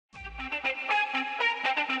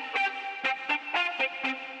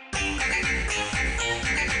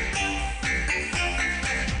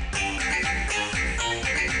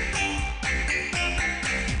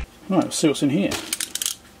Right, let's see what's in here.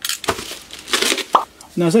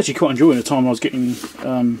 Now I was actually quite enjoying the time I was getting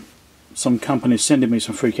some companies sending me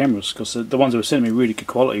some free cameras, because the ones that were sending me really good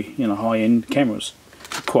quality, you know, high-end cameras,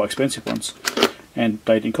 quite expensive ones, and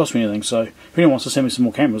they didn't cost me anything. So if anyone wants to send me some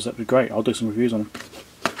more cameras, that'd be great. I'll do some reviews on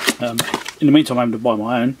them. In the meantime, I'm having to buy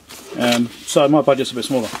my own, so my budget's a bit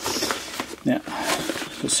smaller. Now,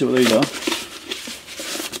 let's see what these are.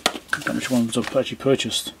 I don't know which ones I've actually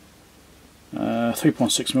purchased.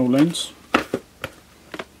 3.6mm lens.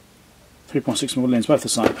 3.6mm lens, both the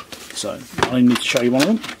same. So I only need to show you one of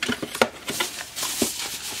them.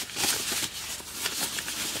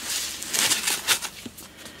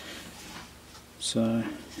 So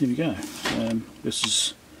here we go. This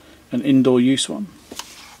is an indoor use one.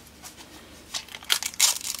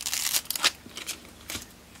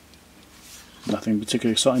 Nothing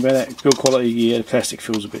particularly exciting about that. Build quality, yeah, the plastic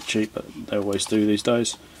feels a bit cheap, but they always do these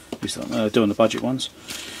days. At least they're doing the budget ones.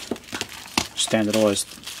 Standardised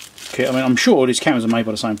kit. I mean, I'm sure these cameras are made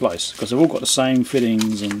by the same place, because they've all got the same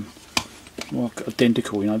fittings and, well,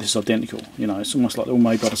 identical. You know, this is identical. You know, it's almost like they're all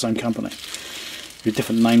made by the same company with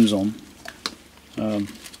different names on.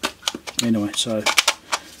 Anyway, so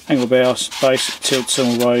angle base, tilt,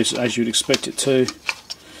 thermal raise as you'd expect it to.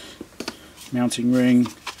 Mounting ring.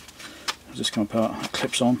 Just come apart,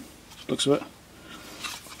 clips on, looks of it.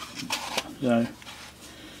 So,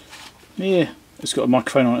 yeah, it's got a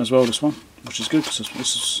microphone on it as well, this one, which is good, because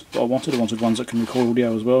this is what I wanted. I wanted ones that can record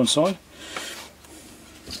audio as well inside.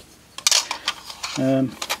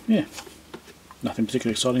 Yeah, nothing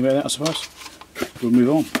particularly exciting about that, I suppose. We'll move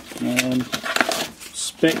on.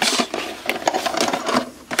 Specs.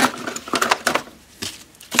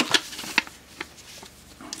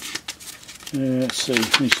 Let's see,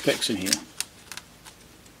 any specs in here.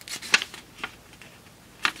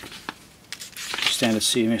 Standard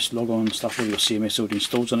CMS logon stuff, with your CMS already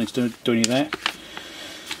installed, so I don't need to do any of that.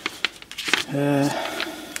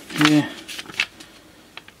 Yeah.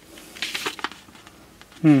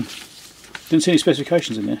 Didn't see any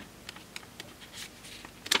specifications in there.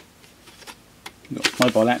 You've got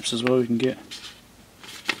mobile apps as well you can get.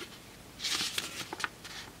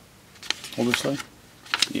 Obviously.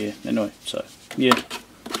 Yeah, anyway, so, yeah,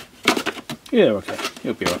 okay,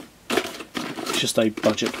 it'll be alright. It's just a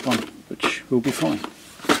budget one, which will be fine.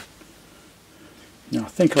 Now, I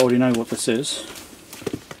think I already know what this is.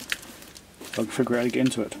 I can figure out how to get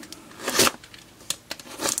into it.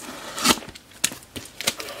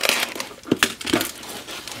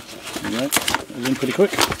 There we go, it was in pretty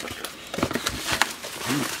quick.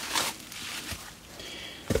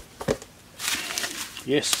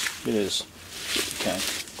 Yes, it is. Okay.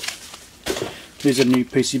 These are new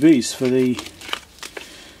PCBs for the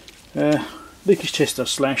leakage tester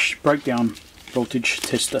 / breakdown voltage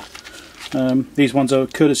tester. These ones are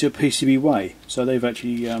courtesy of PCBway, so they've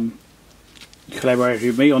actually collaborated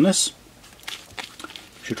with me on this.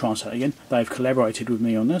 Should try and say it again. They've collaborated with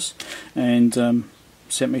me on this and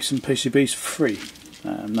sent me some PCBs for free,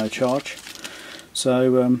 no charge.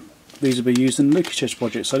 So these will be used in the leakage test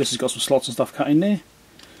project. So this has got some slots and stuff cut in there,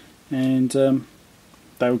 and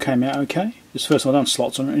they all came out okay. It's the first time I've done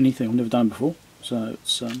slots on anything. I've never done before, so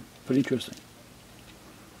it's pretty interesting.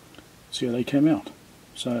 See how they came out.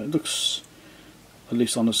 So it looks, at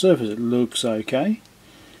least on the surface, it looks okay.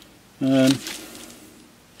 Let's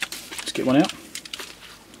get one out.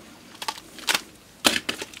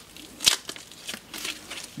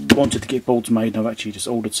 Wanted to get boards made, and I've actually just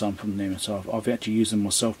ordered some from them, so I've actually used them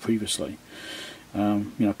myself previously.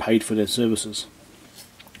 You know, paid for their services,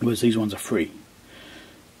 whereas these ones are free.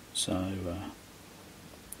 So,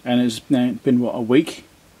 and it's now been what, a week?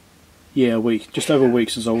 Yeah, a week, just over a week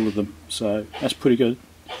since I ordered them, so that's pretty good.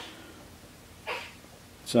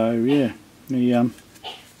 So yeah, they all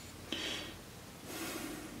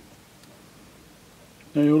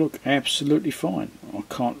look absolutely fine. I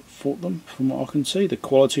can't fault them from what I can see. The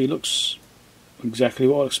quality looks exactly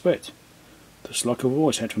what I expect, just like I've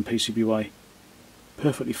always had from PCBway.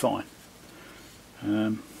 Perfectly fine.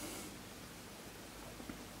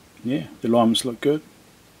 Yeah, the alignments look good.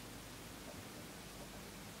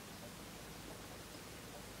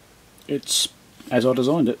 It's as I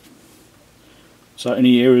designed it. So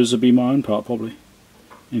any errors will be my own part, probably.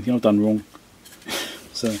 Anything I've done wrong.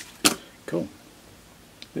 So, cool.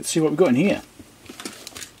 Let's see what we've got in here.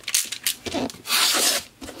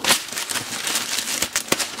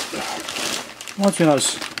 Reminds me of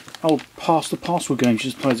those old Pass the Password games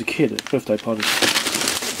you just played as a kid at birthday parties.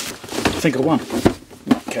 I think I won.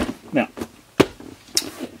 Okay, now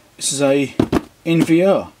this is a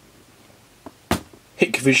NVR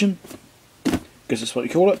HIKVISION, guess that's what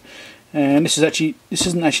you call it, And this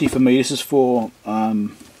isn't actually for me. This is for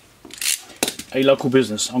a local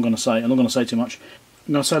business. I'm not going to say too much.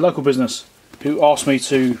 I'm going to say local business who asked me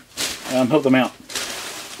to help them out,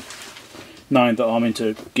 knowing that I'm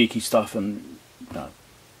into geeky stuff and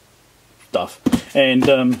stuff. And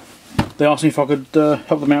they asked me if I could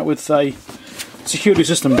help them out with a security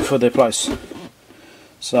system for their place.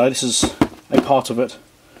 So this is a part of it.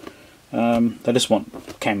 They just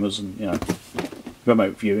want cameras and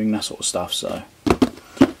remote viewing, that sort of stuff. So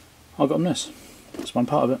I got them this. It's one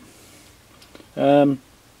part of it.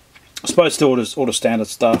 I suppose still all the standard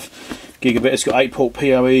stuff. Gigabit. It's got 8-port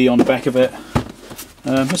PoE on the back of it.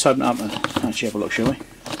 Let's open it up and actually have a look, shall we?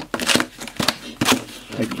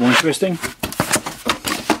 Make it more interesting.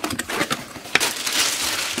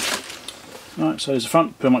 Right, so there's the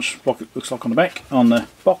front, pretty much like it looks like on the back, on the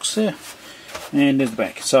box there, and there's the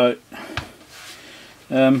back. So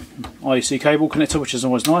IEC cable connector, which is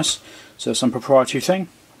always nice. So some proprietary thing.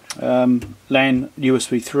 LAN,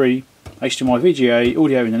 USB 3, HDMI, VGA,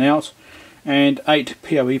 audio in and out, and 8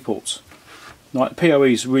 PoE ports. Like, PoE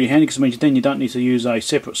is really handy because it means then you don't need to use a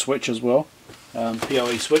separate switch as well,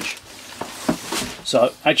 PoE switch.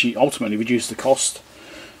 So actually, ultimately, reduce the cost.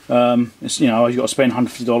 It's, you've got to spend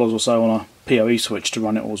 $150 or so on a PoE switch to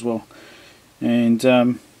run it all as well. And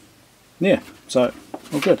yeah, so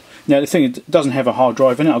all good. Now the thing, it doesn't have a hard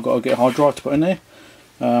drive in it. I've got to get a hard drive to put in there.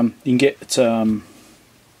 You can get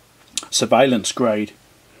surveillance grade.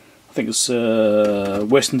 I think it's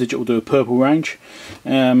Western Digital do a purple range.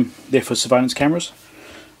 They're for surveillance cameras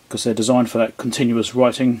because they're designed for that continuous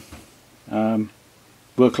writing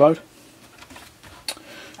workload.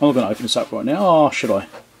 I'm not going to open this up right now. Oh, should I?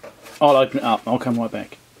 I'll open it up. I'll come right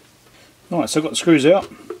back. Alright, so I've got the screws out.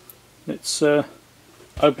 Let's open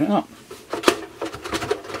it up.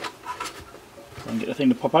 Try and get the thing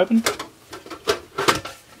to pop open.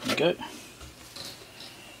 There we go.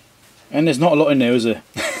 And there's not a lot in there, is there?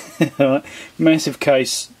 Right. Massive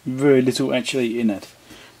case, very little actually in it.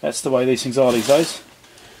 That's the way these things are these days.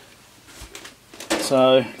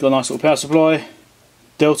 So, got a nice little power supply.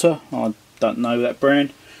 Delta, I don't know that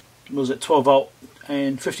brand. Was it 12 volt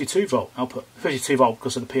and 52 volt output? 52 volt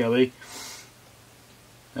because of the PoE.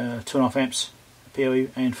 2.5 amps PoE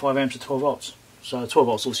and 5 amps at 12 volts. So 12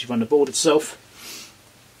 volts obviously run the board itself.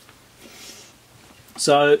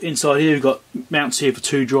 So inside here we've got mounts here for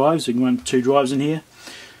 2 drives. You can run 2 drives in here.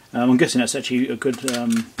 I'm guessing that's actually a good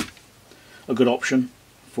option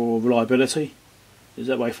for reliability. Is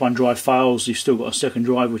that way if one drive fails, you've still got a second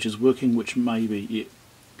drive which is working, which maybe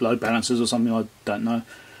load balancers or something. I don't know.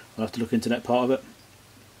 I'll have to look into that part of it.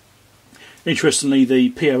 Interestingly, the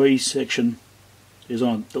PoE section is on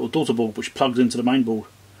a little daughter board which plugs into the main board,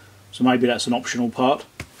 so maybe that's an optional part.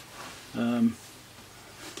 You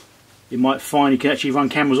might find you can actually run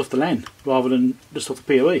cameras off the LAN rather than just off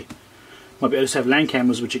the PoE. Might be able to have LAN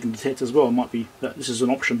cameras which you can detect as well. It might be that this is an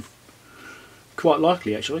option. Quite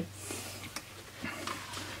likely, actually.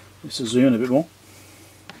 Let's zoom in a bit more.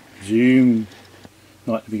 Zoom.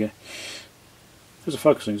 Right, there we go. There's a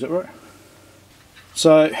focusing, is that right?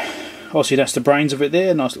 So, obviously that's the brains of it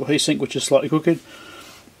there. Nice little heatsink which is slightly crooked.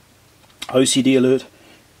 OCD alert.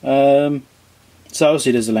 So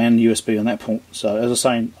obviously there's a LAN USB on that port. So as I was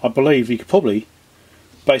saying, I believe you could probably,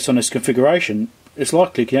 based on this configuration, it's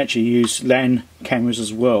likely you can actually use LAN cameras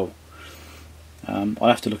as well. I'll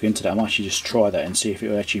have to look into that. I might actually just try that and see if it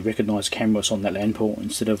will actually recognise cameras on that LAN port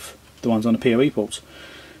instead of the ones on the PoE ports.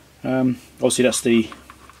 Obviously that's the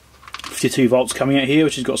 52 volts coming out here,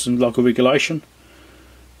 which has got some local regulation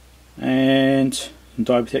and some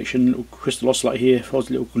diode protection, little crystal oscillator here for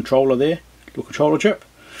the little controller there, little controller chip.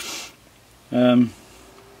 Some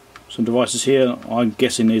devices here. I'm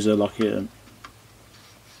guessing these are like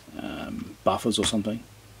buffers or something.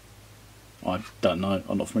 I don't know.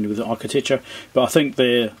 I'm not familiar with the architecture, but I think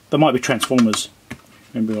there might be transformers.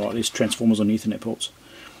 Remember, like these transformers on the Ethernet ports.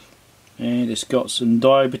 And it's got some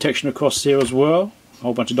diode protection across there as well. A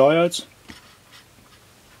whole bunch of diodes.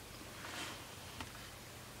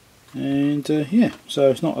 And yeah, so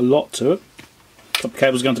it's not a lot to it. A couple of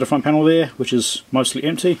cables going to the front panel there, which is mostly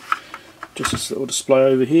empty. Just this little display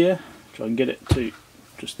over here. Try and get it to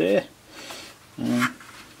just there.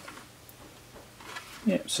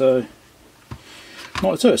 Yeah, so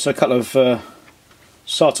not to it. So a couple of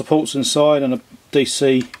SATA ports inside and a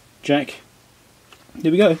DC jack.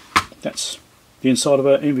 There we go. That's the inside of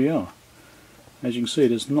our NVR. As you can see,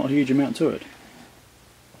 there's not a huge amount to it.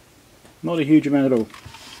 Not a huge amount at all.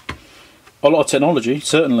 A lot of technology,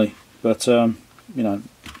 certainly, but you know,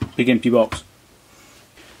 big empty box.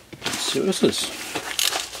 Let's see what this is.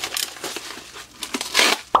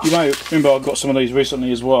 You may remember I got some of these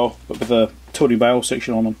recently as well, but with a tilting bail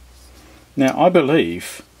section on them. Now I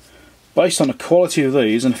believe, based on the quality of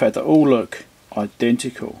these and the fact that they all look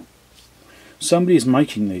identical, somebody is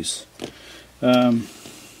making these.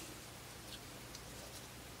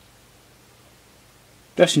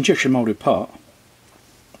 That's injection moulded part,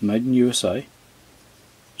 made in USA.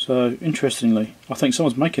 So interestingly, I think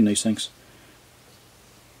someone's making these things.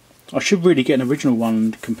 I should really get an original one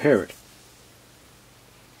and compare it.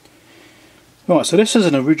 Right, so this is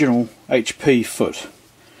an original HP foot,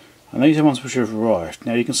 and these are ones which have arrived.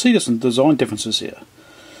 Now you can see there's some design differences here.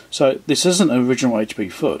 So this isn't an original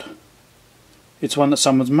HP foot, it's one that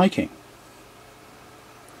someone's making.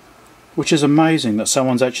 Which is amazing that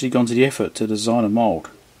someone's actually gone to the effort to design a mould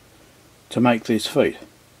to make these feet.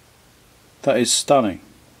 That is stunning.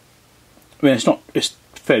 I mean, it's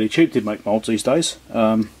fairly cheap to make moulds these days.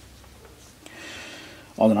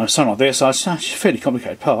 I don't know, something like this. It's a fairly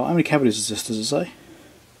complicated part. How many cavities is this, does it say?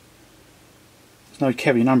 There's no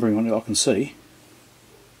cavity numbering on it I can see.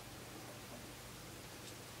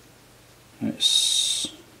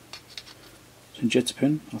 It's injector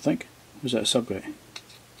pin, I think. Or is that a subgate?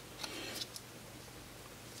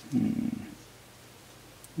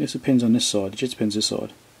 There's the pins on this side, the ejector pin's this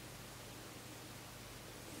side.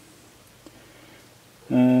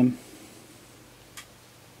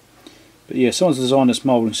 But yeah, someone's designed this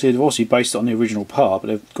mould, and see they've obviously based it on the original part, but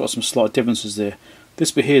they've got some slight differences there. This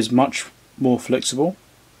bit here is much more flexible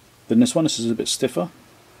than this one. This is a bit stiffer.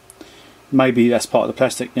 Maybe that's part of the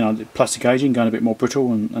plastic, you know, the plastic aging, going a bit more brittle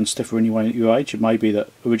and stiffer anyway at your age. It may be that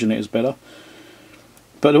originally it was better.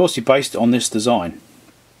 But they've obviously based it on this design,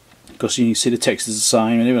 because you can see the text is the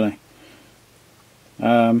same and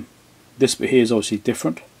everything. This bit here is obviously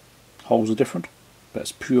different. Holes are different, but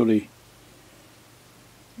it's purely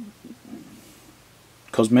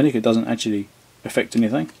cosmetic. It doesn't actually affect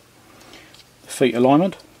anything. The feet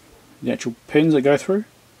alignment, the actual pins that go through,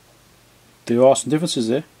 there are some differences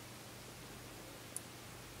there.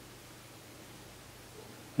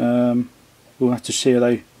 We'll have to see how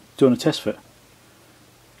they do on a test fit.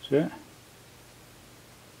 See it?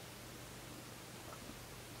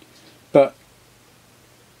 But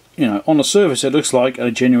you know, on the surface it looks like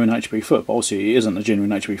a genuine HP foot, but obviously it isn't a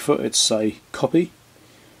genuine HP foot. It's a copy,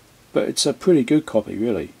 but it's a pretty good copy,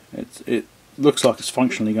 really. It looks like it's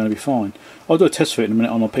functionally going to be fine. I'll do a test fit in a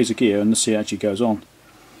minute on a piece of gear and see how it actually goes on.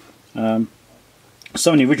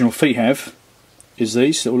 Some of the original feet have is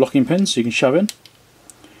these little locking pins you can shove in.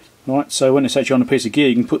 Right, so when it's actually on a piece of gear,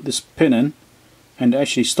 you can put this pin in, and it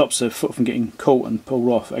actually stops the foot from getting caught and pulled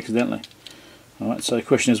off accidentally. Alright, so the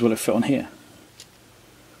question is, will it fit on here?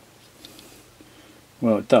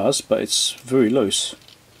 Well, it does, but it's very loose.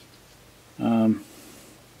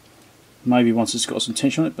 Maybe once it's got some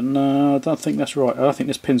tension on it, but no, I don't think that's right. I don't think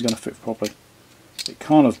this pin's going to fit properly. It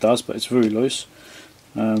kind of does, but it's very loose.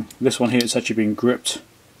 This one here, it's actually been gripped.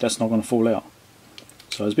 That's not going to fall out.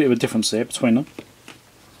 So there's a bit of a difference there between them.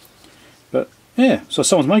 But yeah, so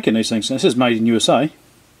someone's making these things. And this is made in USA.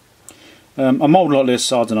 A mould like this,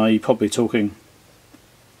 I don't know, you're probably talking,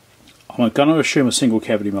 I'm going to assume a single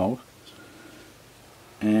cavity mould.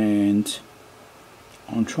 And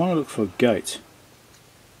I'm trying to look for a gate.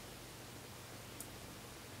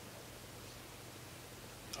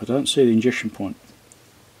 I don't see the injection point.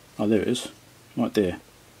 Oh, there it is, right there.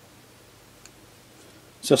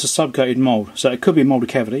 So that's a subgated mould. So it could be a moulded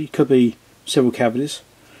cavity, it could be several cavities.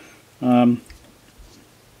 But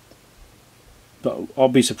I'll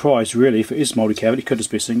be surprised really if it is moulded cavity. It could just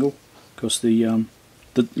be a single, because the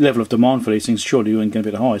level of demand for these things surely isn't going to be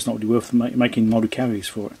that high. It's not really worth making moulded cavities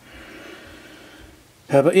for it.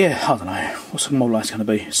 But yeah, I don't know. What's a mould like going to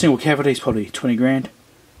be? Single cavity is probably 20 grand.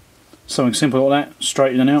 Something simple like that,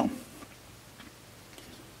 straight in and out.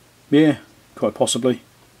 Yeah, quite possibly.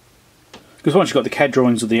 Because once you've got the CAD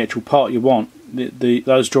drawings of the actual part you want,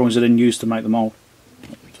 those drawings are then used to make the mould.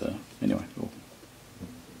 So, anyway,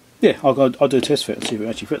 yeah, I'll do a test fit and see if it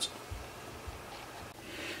actually fits.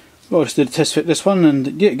 Well, I just did a test fit this one,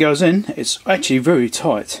 and yeah, it goes in. It's actually very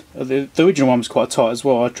tight. The original one was quite tight as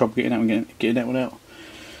well. I tried getting that one, getting that one out.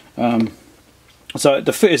 So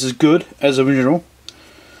the fit is as good as original.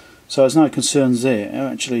 So there's no concerns there. It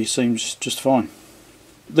actually seems just fine.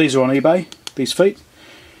 These are on eBay, these feet.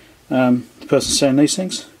 The person selling these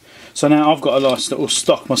things. So now I've got a nice little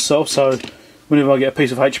stock myself, so whenever I get a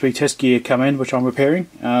piece of HP test gear come in, which I'm repairing,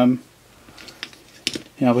 you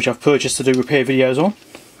know, which I've purchased to do repair videos on,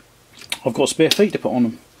 I've got spare feet to put on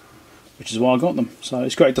them, which is why I got them. So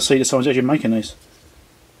it's great to see that someone's actually making these.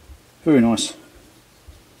 Very nice.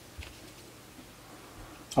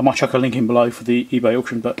 I might chuck a link in below for the eBay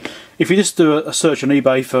auction, but if you just do a search on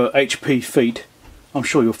eBay for HP feet, I'm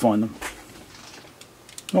sure you'll find them.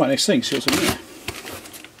 Right, next thing, see what's in there.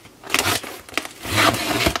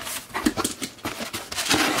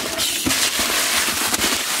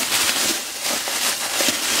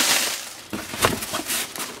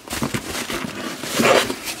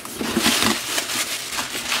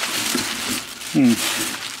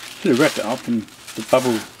 Should have wrapped it up in the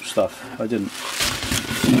bubble stuff. I didn't.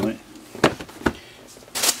 Anyway.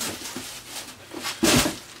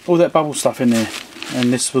 All that bubble stuff in there,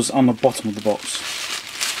 and this was on the bottom of the box.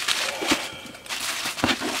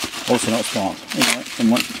 Also not smart. Anyway,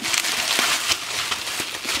 and one.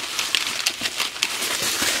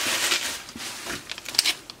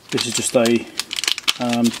 This is just a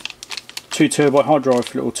 2 terabyte hard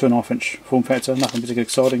drive, little 2.5 inch form factor, nothing particularly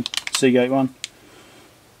exciting. Seagate one.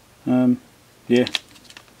 Yeah,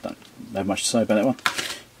 don't have much to say about that one.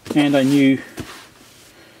 And a new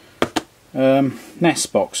NAS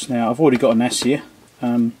box. Now I've already got a NAS here.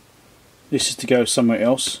 This is to go somewhere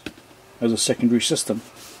else as a secondary system.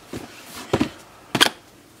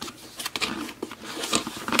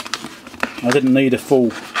 I didn't need a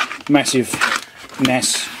full massive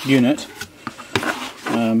NAS unit,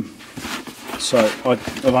 so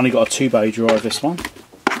I've only got a 2-bay drive. This one,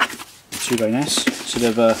 2-bay NAS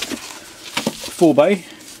instead of a 4-bay.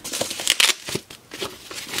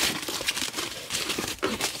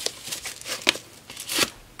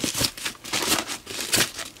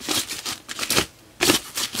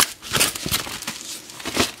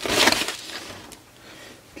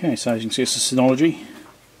 Okay, so as you can see, it's a Synology,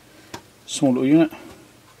 small little unit.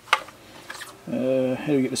 How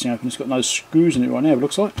do we get this thing open? It's got no screws in it right now, it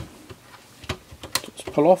looks like. Just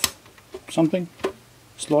pull off something,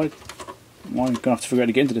 slide. I'm going to have to figure out how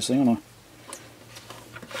to get into this thing, aren't I?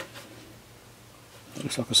 It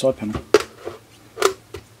looks like a side panel.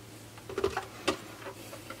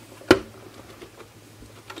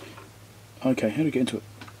 Okay, how do we get into it?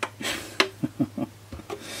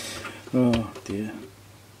 Oh dear.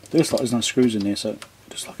 It looks like there's no screws in there, so it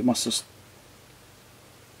looks like it must just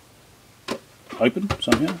open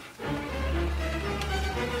somehow.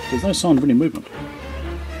 There's no sign of any movement.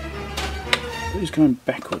 It is going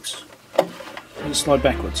backwards. Let's slide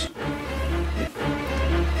backwards.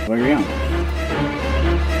 Where are we going?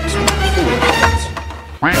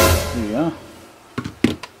 There we are.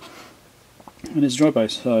 And it's a drive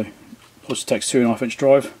base, so it also takes 2.5 inch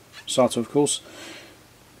drive, SATA of course.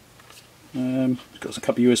 It's got a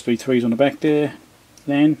couple of USB 3s on the back there,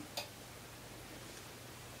 LAN,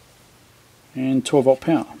 and 12 volt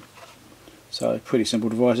power. So pretty simple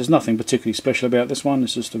device. There's nothing particularly special about this one.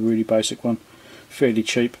 It's just a really basic one, fairly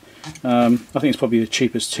cheap. I think it's probably the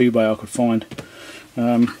cheapest 2-bay I could find.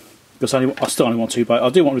 Because I still only want 2-bay. I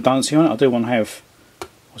do want redundancy on it. I do want to have,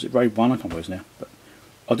 was it RAID 1? I can't remember now. But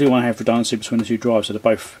I do want to have redundancy between the two drives, so they're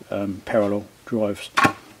both parallel drives,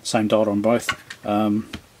 same data on both.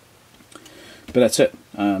 But that's it.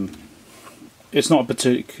 It's not a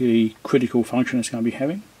particularly critical function it's going to be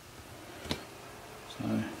having.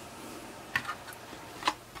 So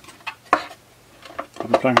I'll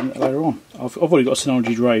be playing with that later on. I've already got a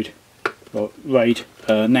Synology RAID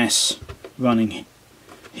NAS running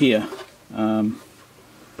here, and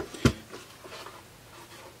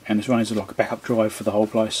it's running as like a backup drive for the whole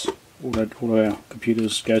place. All of our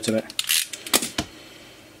computers go to that,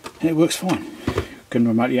 and it works fine. Can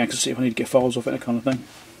remotely access it if I need to get files off it, that kind of thing.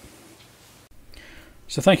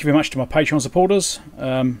 So thank you very much to my Patreon supporters,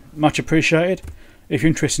 much appreciated. If you're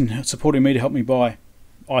interested in supporting me to help me buy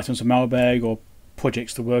items from Mailbag or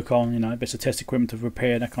projects to work on, you know, bits of test equipment to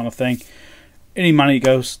repair, that kind of thing, any money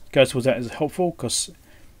goes towards that is helpful, because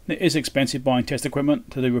it is expensive buying test equipment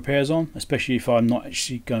to do repairs on, especially if I'm not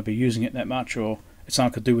actually going to be using it that much, or it's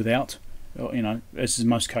something I could do without. Or, you know, as in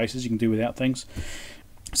most cases, you can do without things.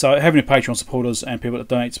 So having a Patreon supporters and people that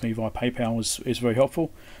donate to me via PayPal is very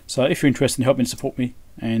helpful. So if you're interested in helping support me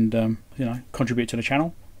and you know, contribute to the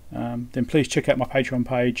channel, then please check out my Patreon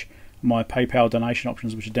page, my PayPal donation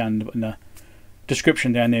options, which are down in the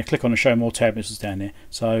description down there. Click on the Show More tab, this is down there.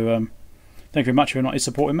 So thank you very much if you're not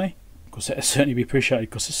supporting me, because that will certainly be appreciated,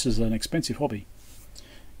 because this is an expensive hobby.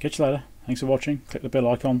 Catch you later. Thanks for watching. Click the bell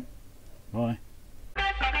icon. Bye.